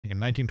In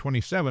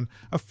 1927,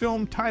 a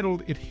film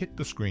titled It hit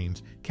the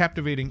screens,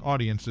 captivating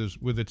audiences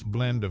with its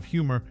blend of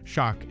humor,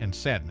 shock, and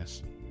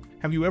sadness.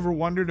 Have you ever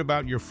wondered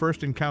about your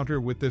first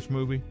encounter with this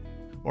movie?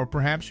 Or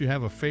perhaps you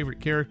have a favorite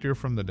character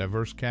from the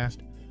diverse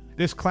cast?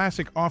 This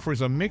classic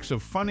offers a mix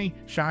of funny,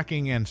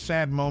 shocking, and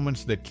sad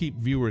moments that keep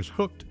viewers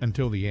hooked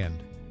until the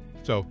end.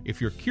 So, if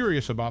you're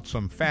curious about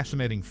some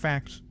fascinating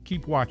facts,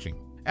 keep watching.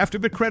 After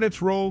the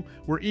credits roll,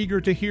 we're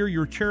eager to hear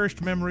your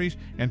cherished memories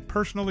and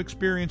personal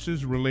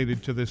experiences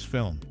related to this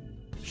film.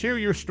 Share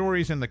your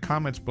stories in the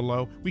comments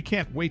below. We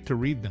can't wait to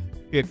read them.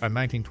 It, a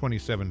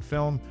 1927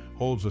 film,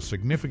 holds a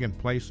significant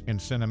place in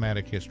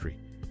cinematic history.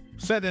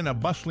 Set in a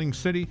bustling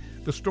city,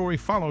 the story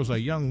follows a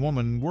young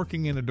woman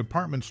working in a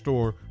department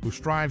store who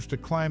strives to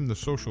climb the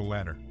social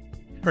ladder.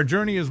 Her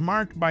journey is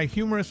marked by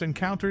humorous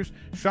encounters,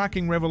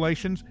 shocking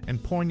revelations,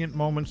 and poignant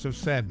moments of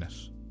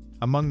sadness.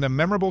 Among the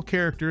memorable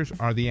characters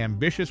are the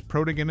ambitious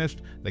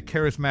protagonist, the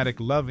charismatic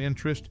love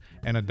interest,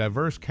 and a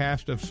diverse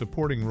cast of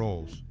supporting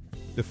roles.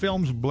 The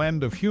film's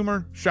blend of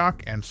humor,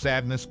 shock, and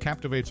sadness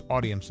captivates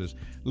audiences,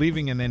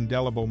 leaving an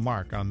indelible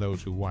mark on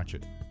those who watch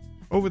it.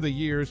 Over the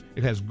years,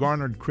 it has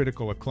garnered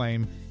critical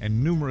acclaim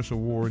and numerous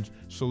awards,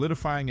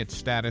 solidifying its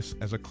status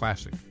as a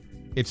classic.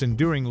 Its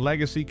enduring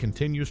legacy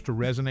continues to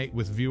resonate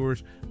with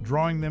viewers,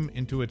 drawing them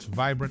into its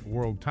vibrant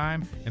world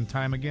time and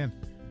time again.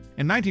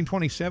 In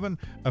 1927,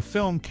 a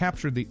film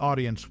captured the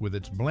audience with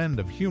its blend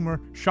of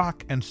humor,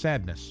 shock, and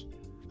sadness.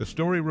 The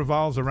story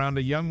revolves around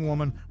a young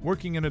woman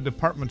working in a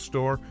department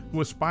store who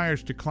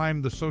aspires to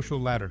climb the social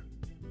ladder.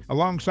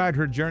 Alongside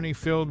her journey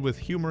filled with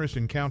humorous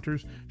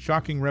encounters,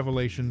 shocking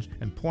revelations,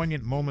 and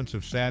poignant moments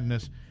of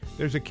sadness,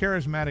 there's a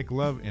charismatic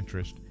love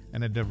interest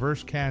and a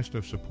diverse cast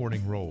of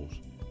supporting roles.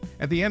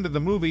 At the end of the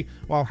movie,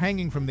 while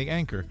hanging from the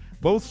anchor,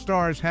 both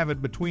stars have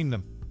it between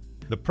them.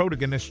 The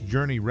protagonist's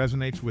journey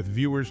resonates with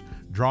viewers,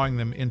 drawing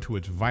them into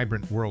its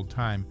vibrant world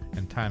time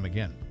and time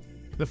again.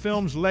 The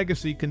film's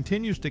legacy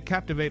continues to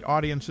captivate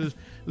audiences,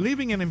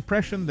 leaving an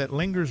impression that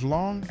lingers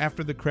long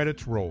after the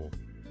credits roll.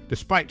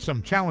 Despite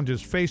some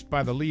challenges faced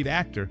by the lead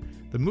actor,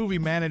 the movie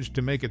managed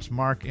to make its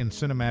mark in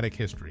cinematic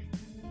history.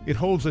 It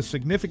holds a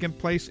significant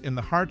place in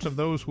the hearts of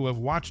those who have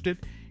watched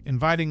it,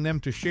 inviting them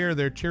to share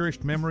their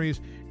cherished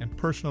memories and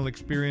personal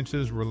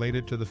experiences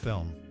related to the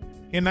film.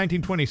 In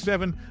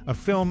 1927, a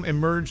film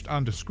emerged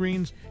onto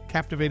screens,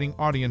 captivating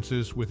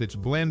audiences with its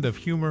blend of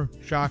humor,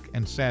 shock,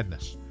 and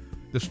sadness.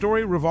 The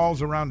story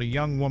revolves around a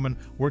young woman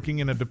working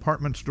in a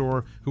department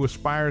store who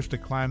aspires to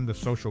climb the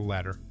social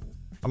ladder.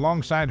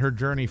 Alongside her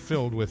journey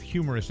filled with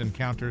humorous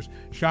encounters,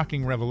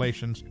 shocking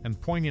revelations,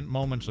 and poignant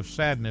moments of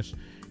sadness,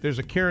 there's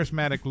a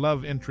charismatic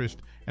love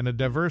interest and a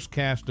diverse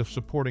cast of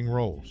supporting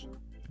roles.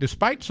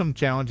 Despite some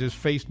challenges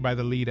faced by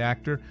the lead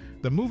actor,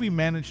 the movie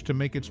managed to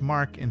make its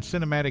mark in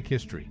cinematic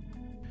history.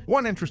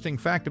 One interesting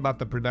fact about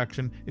the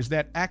production is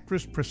that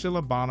actress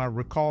Priscilla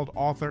recalled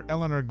author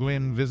Eleanor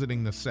Glyn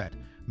visiting the set,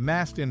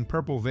 masked in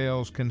purple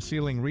veils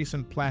concealing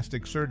recent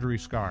plastic surgery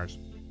scars.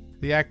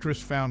 The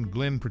actress found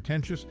Glyn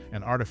pretentious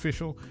and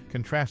artificial,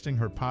 contrasting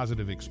her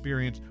positive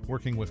experience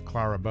working with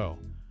Clara Bow.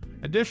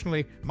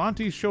 Additionally,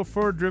 Monty's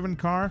chauffeur-driven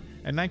car,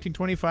 a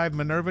 1925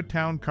 Minerva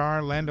Town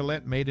car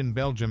landaulette made in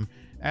Belgium,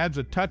 adds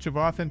a touch of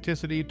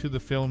authenticity to the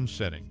film's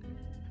setting.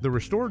 The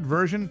restored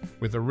version,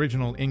 with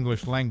original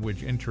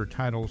English-language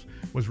intertitles,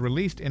 was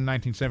released in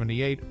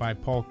 1978 by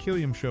Paul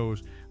Killiam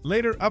Shows,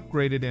 later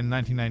upgraded in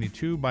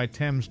 1992 by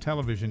Thames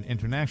Television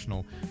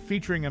International,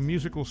 featuring a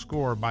musical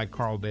score by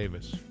Carl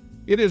Davis.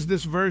 It is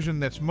this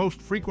version that's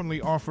most frequently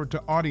offered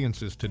to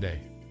audiences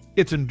today.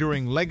 Its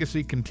enduring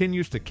legacy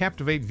continues to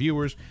captivate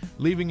viewers,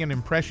 leaving an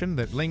impression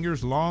that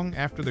lingers long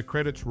after the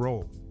credits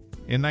roll.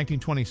 In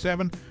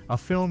 1927, a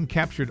film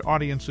captured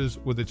audiences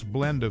with its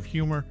blend of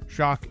humor,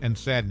 shock, and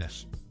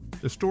sadness.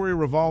 The story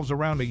revolves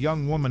around a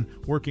young woman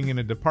working in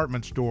a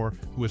department store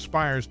who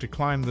aspires to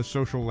climb the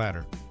social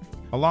ladder.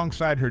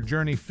 Alongside her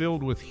journey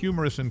filled with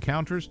humorous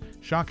encounters,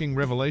 shocking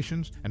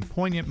revelations, and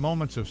poignant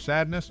moments of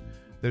sadness,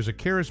 there's a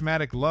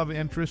charismatic love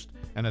interest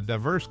and a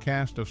diverse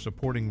cast of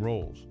supporting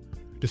roles.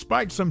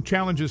 Despite some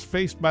challenges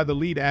faced by the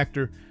lead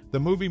actor, the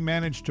movie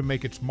managed to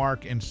make its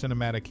mark in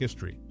cinematic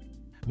history.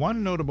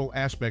 One notable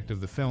aspect of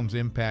the film's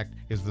impact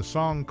is the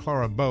song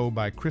Clara Bow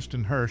by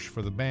Kristen Hirsch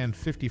for the band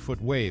 50-Foot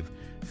Wave,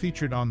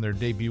 featured on their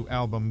debut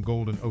album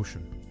Golden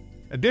Ocean.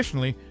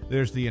 Additionally,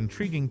 there's the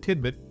intriguing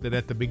tidbit that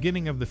at the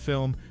beginning of the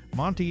film,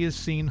 Monty is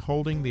seen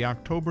holding the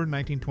October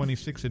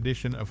 1926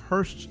 edition of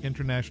Hearst's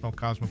International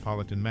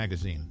Cosmopolitan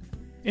magazine.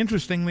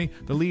 Interestingly,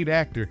 the lead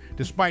actor,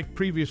 despite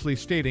previously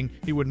stating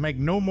he would make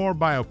no more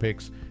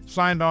biopics,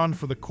 signed on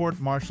for the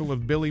court-martial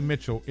of Billy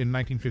Mitchell in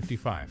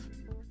 1955.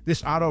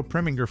 This Otto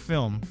Preminger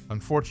film,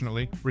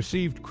 unfortunately,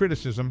 received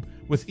criticism,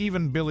 with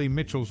even Billy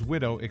Mitchell's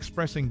widow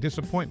expressing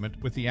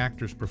disappointment with the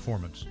actor's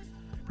performance.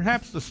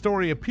 Perhaps the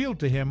story appealed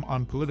to him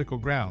on political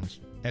grounds,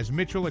 as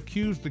Mitchell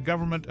accused the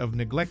government of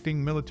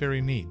neglecting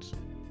military needs.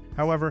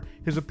 However,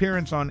 his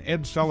appearance on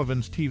Ed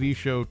Sullivan's TV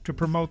show to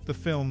promote the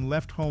film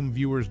left home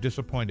viewers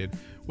disappointed,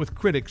 with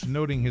critics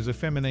noting his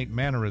effeminate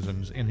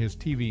mannerisms in his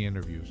TV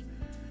interviews.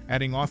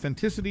 Adding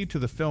authenticity to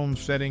the film's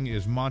setting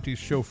is Monty's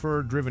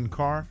chauffeur-driven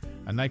car,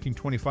 a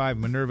 1925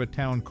 Minerva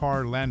town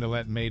car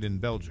landaulette made in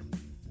Belgium.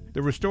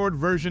 The restored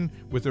version,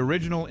 with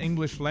original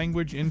English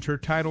language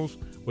intertitles,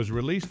 was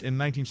released in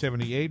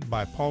 1978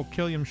 by Paul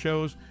Killiam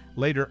Shows,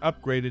 later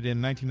upgraded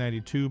in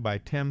 1992 by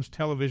Thames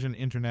Television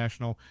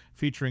International,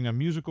 featuring a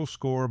musical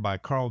score by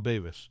Carl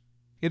Davis.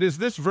 It is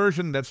this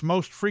version that's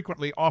most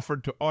frequently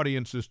offered to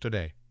audiences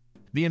today.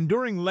 The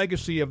enduring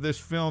legacy of this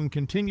film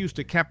continues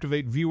to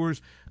captivate viewers,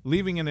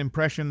 leaving an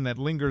impression that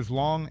lingers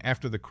long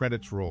after the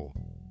credits roll.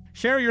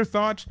 Share your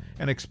thoughts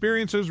and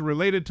experiences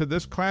related to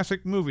this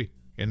classic movie.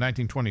 In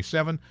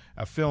 1927,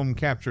 a film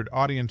captured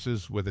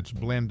audiences with its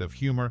blend of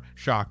humor,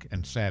 shock,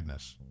 and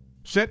sadness.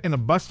 Set in a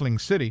bustling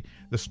city,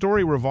 the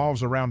story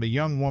revolves around a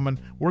young woman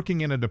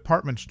working in a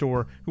department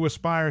store who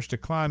aspires to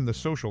climb the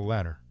social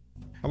ladder.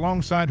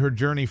 Alongside her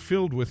journey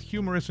filled with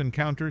humorous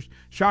encounters,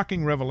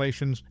 shocking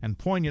revelations, and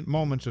poignant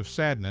moments of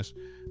sadness,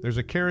 there's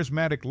a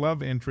charismatic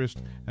love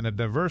interest and a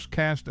diverse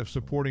cast of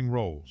supporting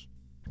roles.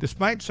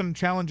 Despite some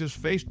challenges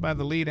faced by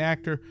the lead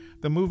actor,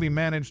 the movie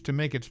managed to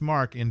make its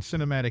mark in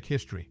cinematic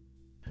history.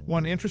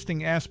 One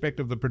interesting aspect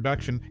of the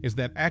production is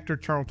that actor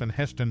Charlton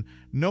Heston,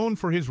 known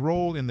for his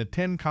role in the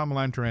 10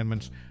 Common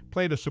Commandments,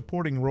 played a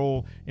supporting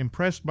role,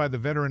 impressed by the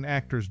veteran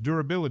actor's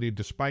durability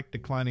despite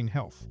declining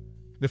health.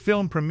 The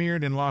film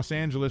premiered in Los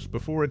Angeles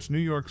before its New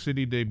York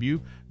City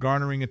debut,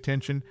 garnering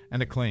attention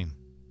and acclaim.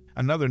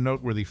 Another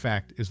noteworthy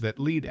fact is that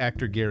lead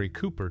actor Gary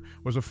Cooper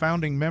was a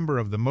founding member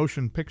of the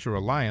Motion Picture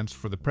Alliance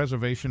for the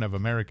Preservation of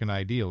American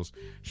Ideals,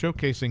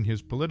 showcasing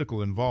his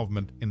political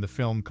involvement in the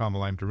film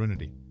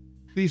Kamalime.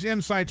 These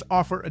insights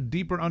offer a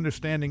deeper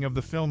understanding of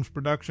the film's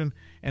production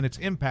and its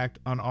impact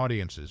on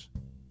audiences.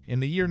 In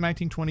the year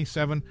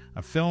 1927,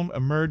 a film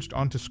emerged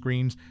onto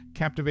screens,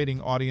 captivating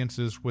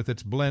audiences with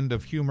its blend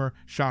of humor,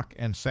 shock,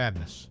 and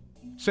sadness.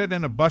 Set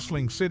in a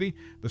bustling city,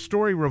 the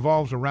story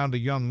revolves around a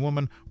young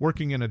woman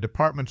working in a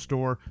department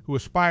store who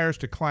aspires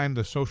to climb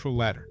the social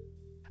ladder.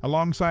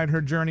 Alongside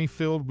her journey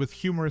filled with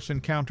humorous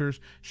encounters,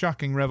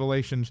 shocking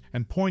revelations,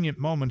 and poignant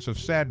moments of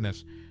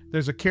sadness,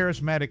 there's a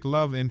charismatic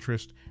love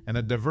interest and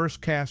a diverse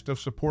cast of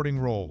supporting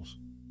roles.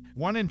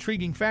 One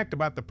intriguing fact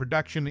about the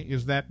production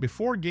is that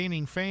before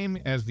gaining fame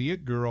as the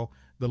It Girl,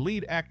 the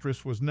lead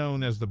actress was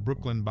known as the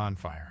Brooklyn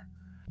Bonfire.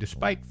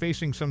 Despite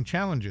facing some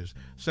challenges,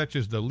 such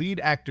as the lead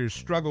actor's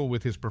struggle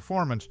with his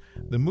performance,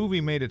 the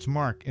movie made its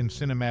mark in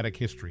cinematic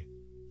history.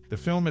 The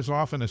film is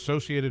often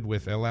associated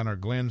with Eleanor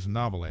Glyn's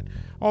novelette,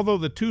 although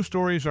the two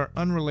stories are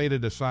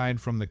unrelated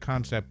aside from the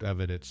concept of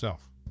it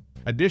itself.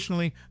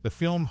 Additionally, the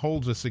film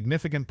holds a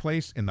significant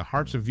place in the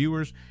hearts of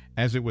viewers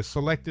as it was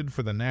selected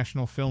for the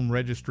National Film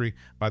Registry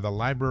by the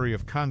Library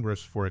of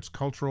Congress for its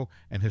cultural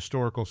and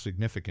historical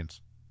significance.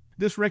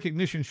 This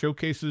recognition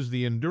showcases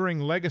the enduring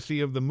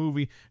legacy of the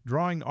movie,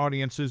 drawing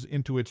audiences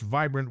into its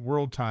vibrant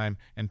world time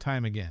and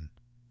time again.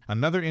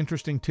 Another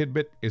interesting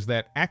tidbit is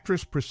that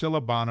actress Priscilla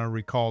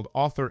recalled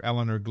author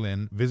Eleanor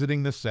Glyn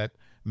visiting the set,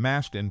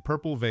 masked in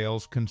purple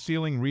veils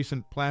concealing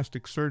recent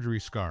plastic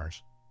surgery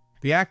scars.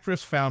 The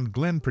actress found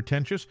Glyn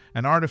pretentious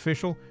and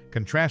artificial,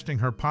 contrasting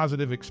her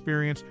positive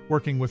experience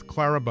working with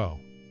Clara Bow.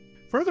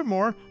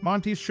 Furthermore,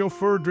 Monty's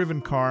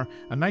chauffeur-driven car,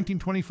 a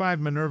 1925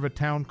 Minerva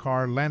town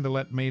car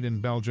landaulette made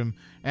in Belgium,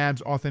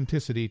 adds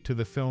authenticity to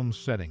the film's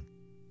setting.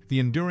 The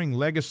enduring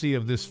legacy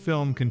of this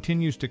film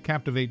continues to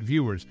captivate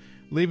viewers,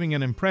 leaving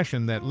an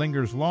impression that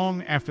lingers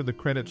long after the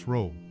credits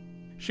roll.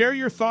 Share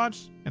your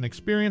thoughts and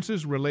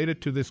experiences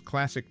related to this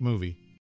classic movie.